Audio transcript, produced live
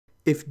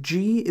If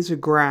G is a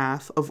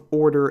graph of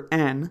order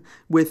n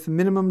with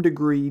minimum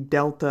degree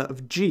delta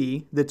of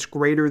G that's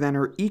greater than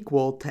or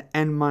equal to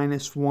n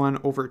minus 1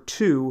 over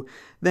 2,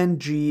 then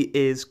G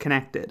is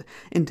connected.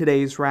 In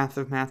today's Wrath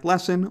of Math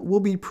lesson,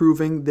 we'll be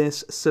proving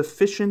this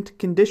sufficient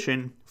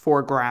condition for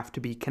a graph to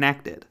be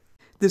connected.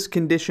 This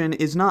condition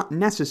is not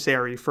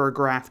necessary for a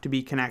graph to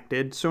be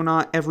connected, so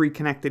not every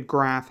connected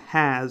graph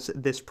has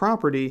this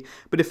property,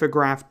 but if a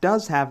graph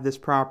does have this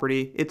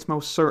property, it's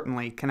most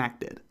certainly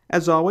connected.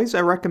 As always,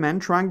 I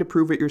recommend trying to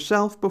prove it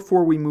yourself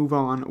before we move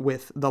on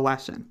with the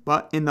lesson,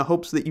 but in the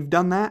hopes that you've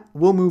done that,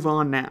 we'll move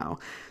on now.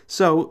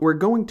 So we're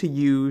going to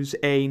use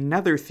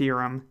another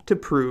theorem to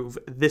prove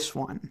this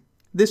one.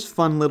 This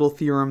fun little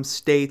theorem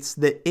states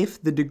that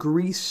if the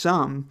degree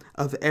sum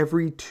of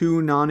every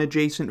two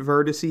non-adjacent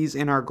vertices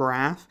in our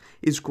graph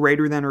is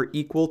greater than or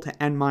equal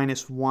to n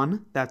minus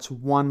 1, that's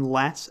one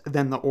less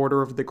than the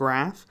order of the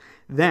graph,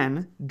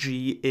 then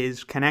G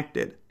is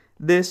connected.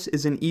 This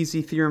is an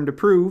easy theorem to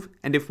prove,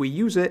 and if we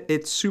use it,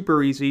 it's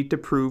super easy to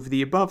prove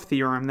the above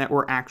theorem that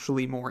we're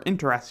actually more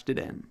interested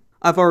in.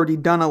 I've already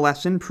done a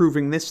lesson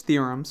proving this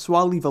theorem, so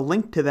I'll leave a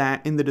link to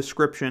that in the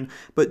description,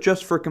 but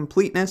just for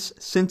completeness,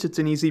 since it's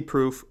an easy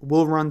proof,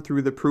 we'll run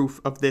through the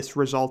proof of this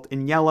result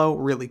in yellow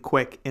really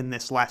quick in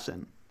this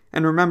lesson.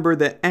 And remember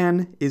that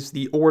n is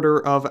the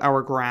order of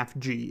our graph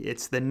G.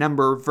 It's the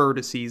number of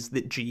vertices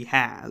that G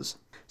has.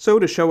 So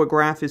to show a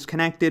graph is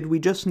connected, we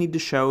just need to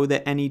show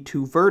that any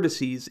two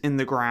vertices in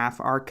the graph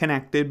are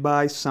connected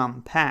by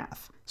some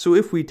path. So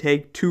if we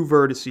take two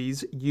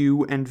vertices,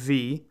 u and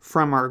v,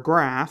 from our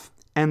graph,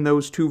 and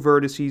those two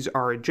vertices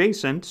are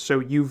adjacent,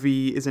 so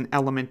uv is an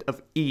element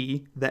of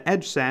E, the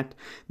edge set,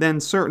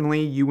 then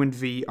certainly u and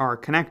v are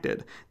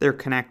connected. They're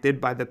connected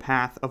by the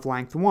path of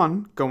length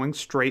 1 going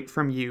straight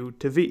from u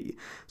to v.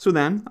 So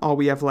then, all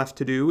we have left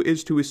to do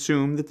is to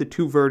assume that the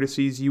two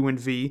vertices u and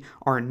v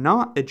are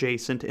not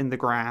adjacent in the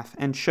graph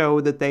and show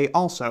that they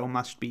also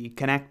must be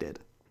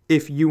connected.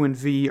 If u and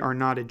v are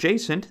not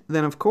adjacent,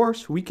 then of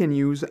course we can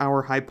use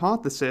our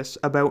hypothesis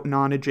about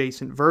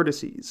non-adjacent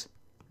vertices,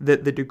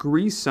 that the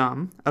degree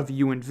sum of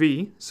u and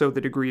v, so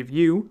the degree of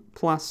u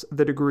plus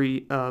the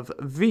degree of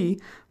v,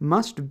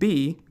 must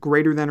be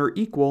greater than or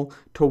equal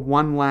to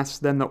 1 less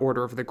than the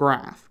order of the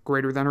graph,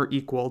 greater than or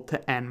equal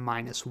to n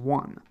minus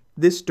 1.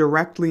 This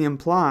directly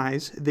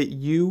implies that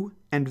u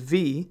and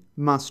v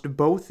must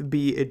both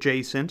be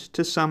adjacent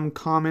to some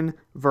common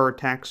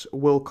vertex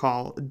we'll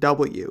call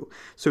w.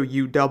 So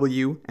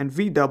uw and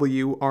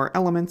vw are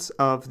elements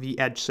of the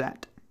edge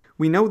set.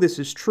 We know this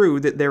is true,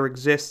 that there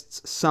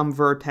exists some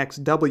vertex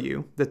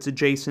w that's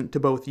adjacent to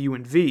both u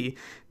and v,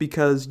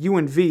 because u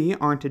and v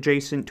aren't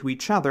adjacent to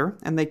each other,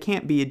 and they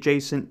can't be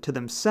adjacent to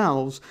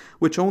themselves,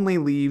 which only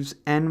leaves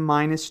n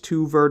minus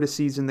 2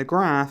 vertices in the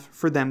graph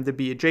for them to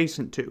be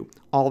adjacent to,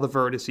 all the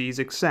vertices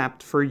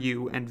except for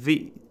u and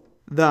v.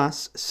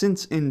 Thus,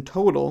 since in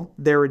total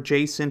they're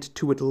adjacent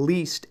to at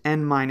least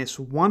n minus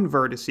 1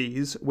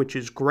 vertices, which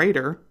is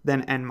greater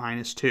than n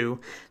minus 2,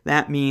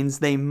 that means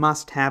they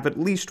must have at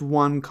least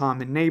one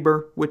common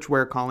neighbor, which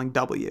we're calling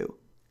w.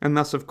 And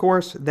thus, of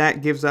course,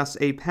 that gives us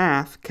a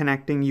path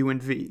connecting u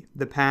and v,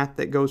 the path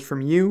that goes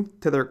from u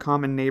to their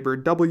common neighbor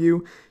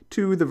w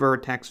to the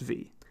vertex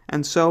v.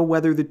 And so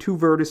whether the two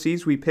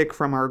vertices we pick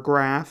from our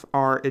graph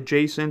are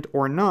adjacent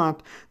or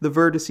not, the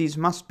vertices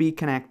must be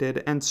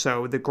connected, and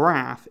so the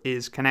graph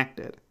is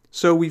connected.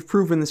 So we've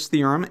proven this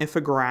theorem if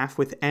a graph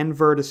with n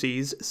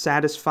vertices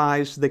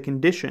satisfies the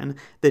condition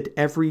that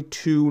every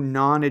two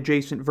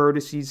non-adjacent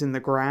vertices in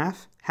the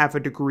graph have a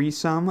degree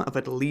sum of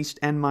at least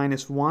n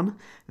minus 1,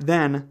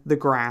 then the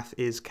graph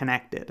is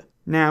connected.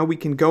 Now we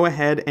can go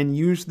ahead and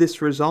use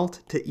this result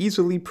to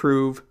easily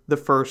prove the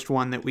first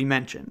one that we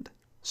mentioned.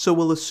 So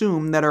we'll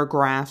assume that our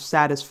graph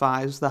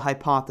satisfies the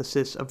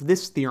hypothesis of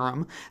this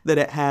theorem, that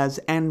it has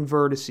n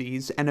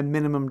vertices and a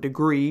minimum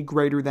degree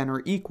greater than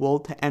or equal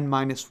to n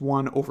minus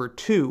 1 over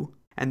 2,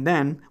 and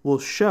then we'll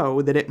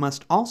show that it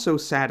must also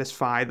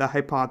satisfy the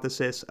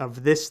hypothesis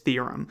of this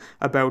theorem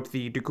about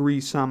the degree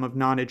sum of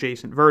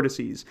non-adjacent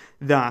vertices,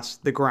 thus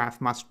the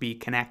graph must be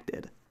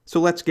connected. So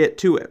let's get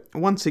to it.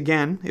 Once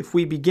again, if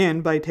we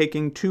begin by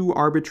taking two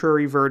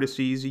arbitrary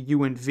vertices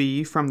u and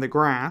v from the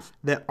graph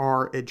that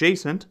are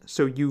adjacent,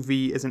 so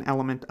uv is an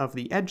element of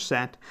the edge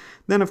set,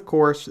 then of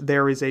course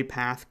there is a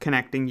path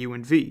connecting u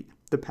and v,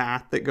 the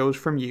path that goes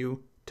from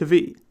u to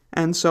v.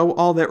 And so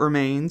all that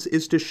remains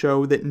is to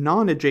show that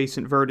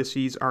non-adjacent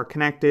vertices are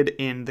connected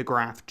in the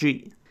graph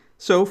G.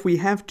 So if we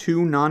have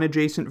two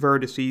non-adjacent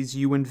vertices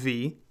u and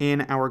v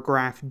in our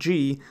graph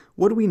G,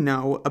 what do we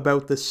know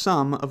about the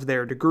sum of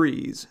their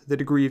degrees, the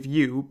degree of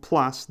u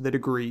plus the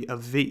degree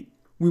of v?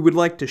 We would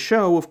like to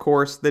show, of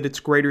course, that it's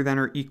greater than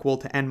or equal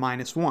to n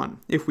minus 1.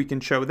 If we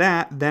can show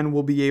that, then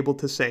we'll be able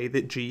to say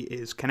that G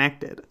is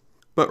connected.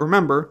 But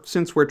remember,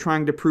 since we're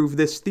trying to prove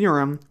this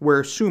theorem,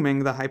 we're assuming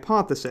the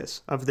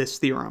hypothesis of this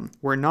theorem.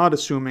 We're not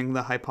assuming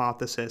the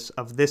hypothesis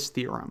of this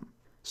theorem.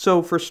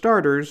 So for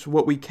starters,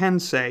 what we can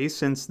say,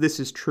 since this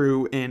is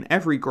true in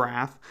every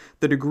graph,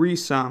 the degree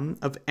sum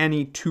of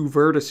any two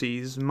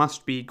vertices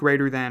must be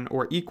greater than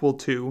or equal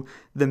to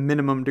the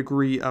minimum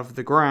degree of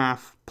the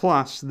graph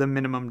plus the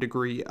minimum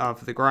degree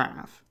of the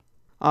graph.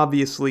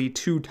 Obviously,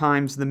 2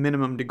 times the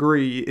minimum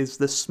degree is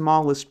the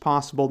smallest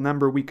possible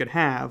number we could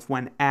have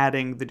when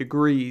adding the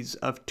degrees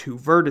of two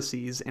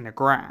vertices in a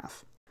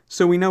graph.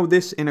 So we know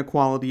this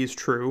inequality is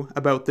true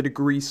about the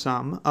degree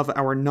sum of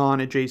our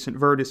non-adjacent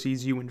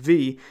vertices u and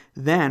v,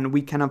 then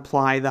we can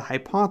apply the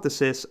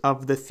hypothesis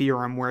of the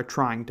theorem we're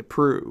trying to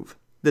prove,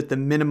 that the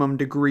minimum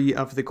degree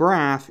of the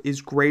graph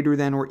is greater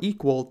than or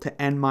equal to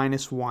n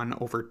minus 1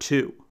 over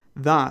 2.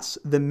 Thus,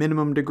 the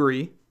minimum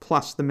degree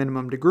plus the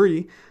minimum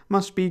degree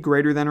must be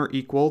greater than or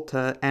equal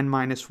to n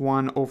minus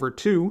 1 over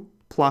 2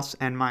 plus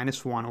n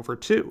minus 1 over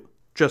 2.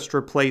 Just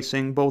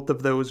replacing both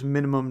of those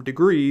minimum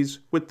degrees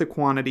with the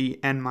quantity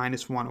n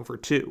minus 1 over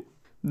 2.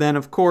 Then,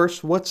 of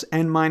course, what's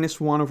n minus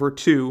 1 over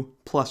 2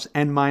 plus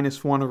n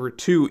minus 1 over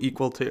 2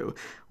 equal to?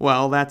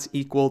 Well, that's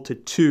equal to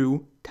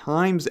 2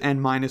 times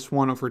n minus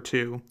 1 over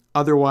 2,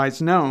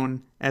 otherwise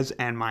known as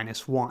n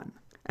minus 1.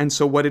 And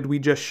so what did we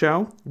just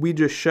show? We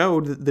just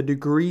showed that the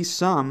degree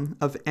sum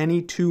of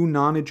any two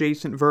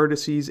non-adjacent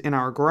vertices in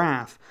our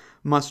graph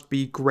must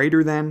be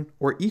greater than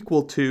or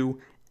equal to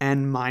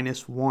n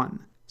minus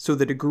 1. So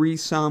the degree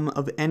sum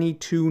of any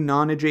two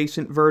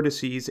non-adjacent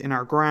vertices in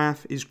our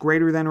graph is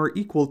greater than or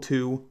equal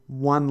to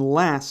 1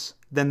 less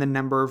than the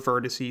number of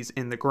vertices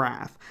in the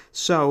graph.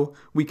 So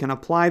we can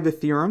apply the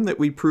theorem that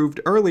we proved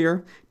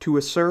earlier to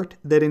assert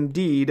that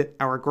indeed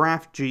our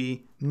graph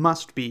G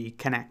must be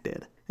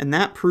connected. And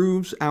that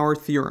proves our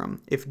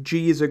theorem. If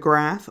G is a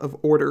graph of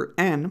order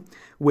n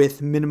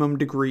with minimum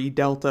degree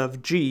delta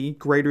of G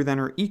greater than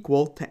or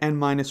equal to n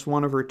minus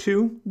 1 over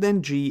 2,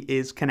 then G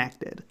is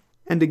connected.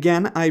 And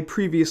again, I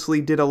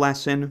previously did a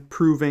lesson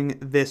proving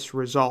this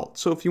result,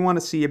 so if you want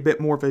to see a bit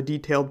more of a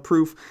detailed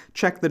proof,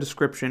 check the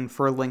description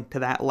for a link to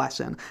that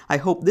lesson. I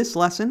hope this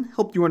lesson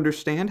helped you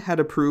understand how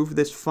to prove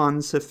this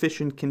fun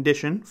sufficient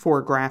condition for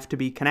a graph to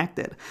be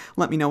connected.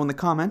 Let me know in the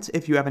comments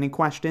if you have any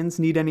questions,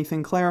 need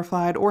anything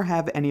clarified, or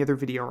have any other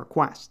video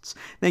requests.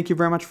 Thank you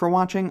very much for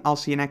watching, I'll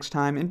see you next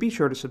time, and be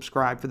sure to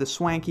subscribe for the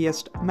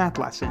swankiest math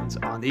lessons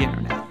on the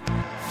internet.